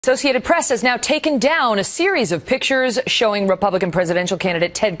Associated Press has now taken down a series of pictures showing Republican presidential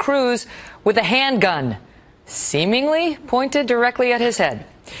candidate Ted Cruz with a handgun, seemingly pointed directly at his head.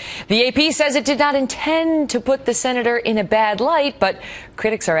 The AP says it did not intend to put the senator in a bad light, but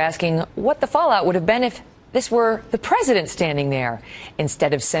critics are asking what the fallout would have been if this were the president standing there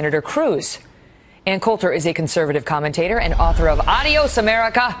instead of Senator Cruz. And Coulter is a conservative commentator and author of Adios,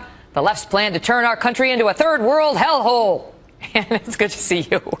 America, the left's plan to turn our country into a third world hellhole. And it's good to see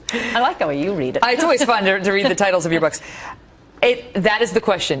you. I like the way you read it. It's always fun to read the titles of your books. That is the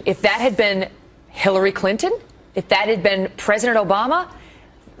question. If that had been Hillary Clinton, if that had been President Obama,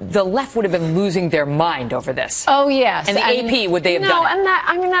 the left would have been losing their mind over this. Oh, yes. And the AP, would they have done it?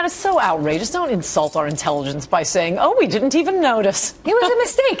 No, and that is so outrageous. Don't insult our intelligence by saying, oh, we didn't even notice. It was a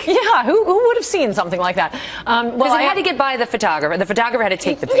mistake. Yeah, who would have seen something like that? Because it had to get by the photographer. The photographer had to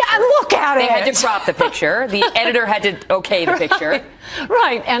take the picture. Yeah, look at it. They had to crop the picture. The editor had to okay the picture.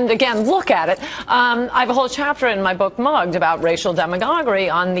 Right, and again, look at it. I have a whole chapter in my book, Mugged, about racial demagoguery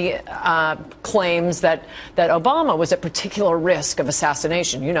on the claims that Obama was at particular risk of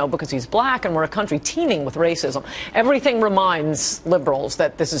assassination, because he's black and we're a country teeming with racism. Everything reminds liberals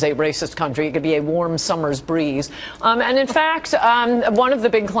that this is a racist country. It could be a warm summer's breeze. And in fact, one of the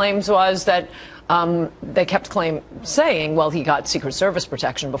big claims was that they kept saying, well, he got Secret Service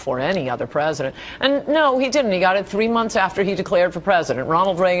protection before any other president. And no, he didn't. He got it 3 months after he declared for president.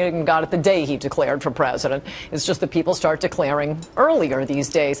 Ronald Reagan got it the day he declared for president. It's just that people start declaring earlier these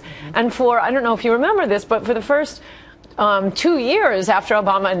days. And I don't know if you remember this, but for the first 2 years after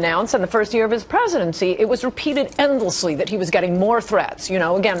Obama announced, and the first year of his presidency, it was repeated endlessly that he was getting more threats,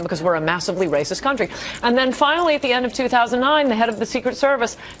 again, because we're a massively racist country. And then finally, at the end of 2009, the head of the Secret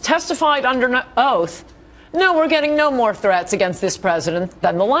Service testified under oath, no, we're getting no more threats against this president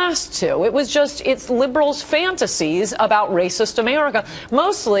than the last two. It's liberals' fantasies about racist America,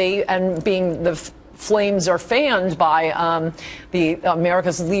 mostly, and being the flames are fanned by the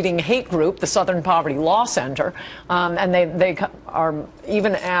America's leading hate group, the Southern Poverty Law Center, and they are,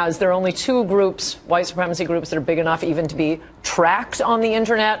 even as there are only two groups, white supremacy groups, that are big enough even to be tracked on the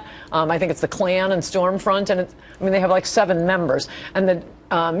internet. I think it's the Klan and Stormfront, and they have like 7 members, and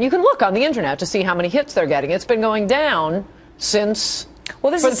you can look on the internet to see how many hits they're getting. It's been going down since.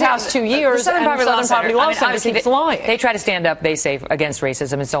 Well, for the past 2 years, the Southern Poverty Law Center keeps lying. They try to stand up, they say, against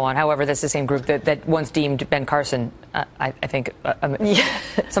racism and so on. However, that's the same group that once deemed Ben Carson, I think,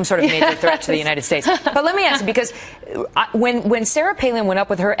 some sort of major threat to the United States. But let me ask you, because when Sarah Palin went up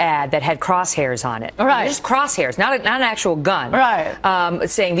with her ad that had crosshairs on it, right, just crosshairs, not an actual gun, right,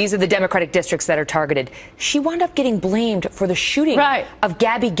 saying these are the Democratic districts that are targeted, she wound up getting blamed for the shooting of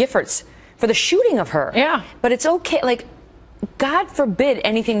Gabby Giffords, for the shooting of her. Yeah. But it's okay, like, God forbid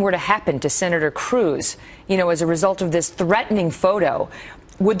anything were to happen to Senator Cruz, as a result of this threatening photo.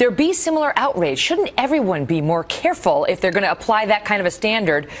 Would there be similar outrage? Shouldn't everyone be more careful if they're going to apply that kind of a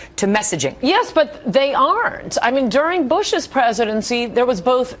standard to messaging? Yes, but they aren't. During Bush's presidency, there was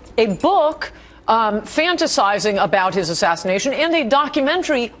both a book fantasizing about his assassination and a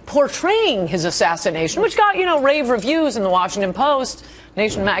documentary portraying his assassination, which got, rave reviews in the Washington Post.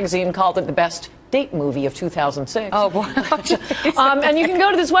 Nation magazine called it the best date movie of 2006. Oh, boy. And you can go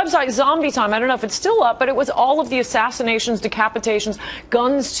to this website, Zombie Time. I don't know if it's still up, but it was all of the assassinations, decapitations,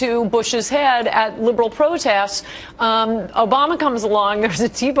 guns to Bush's head at liberal protests. Obama comes along, there's a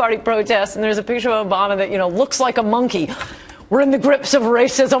Tea Party protest, and there's a picture of Obama that, looks like a monkey. We're in the grips of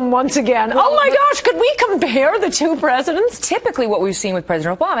racism once again. Well, oh, my gosh, could we compare the two presidents? Typically, what we've seen with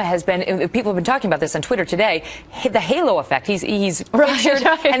President Obama has been, people have been talking about this on Twitter today, the halo effect. He's pictured,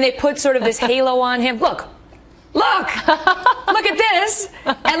 and they put sort of this halo on him. Look at this,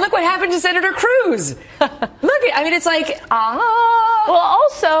 and look what happened to Senator Cruz. It's like, Well,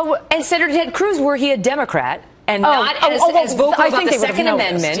 also, and Senator Ted Cruz, were he a Democrat, and not as vocal about the Second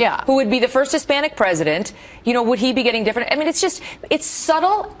Amendment, who would be the first Hispanic president, would he be getting different? It's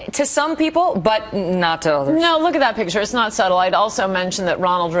subtle to some people, but not to others. No, look at that picture. It's not subtle. I'd also mention that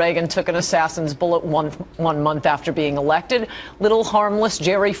Ronald Reagan took an assassin's bullet one month after being elected. Little harmless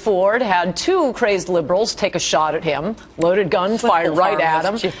Jerry Ford had 2 crazed liberals take a shot at him. Loaded gun fired right at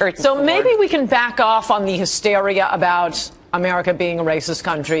him. So maybe we can back off on the hysteria about America being a racist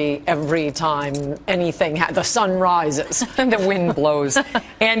country every time the sun rises. And the wind blows.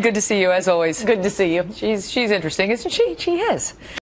 Ann, good to see you, as always. Good to see you. She's interesting, isn't she? She is.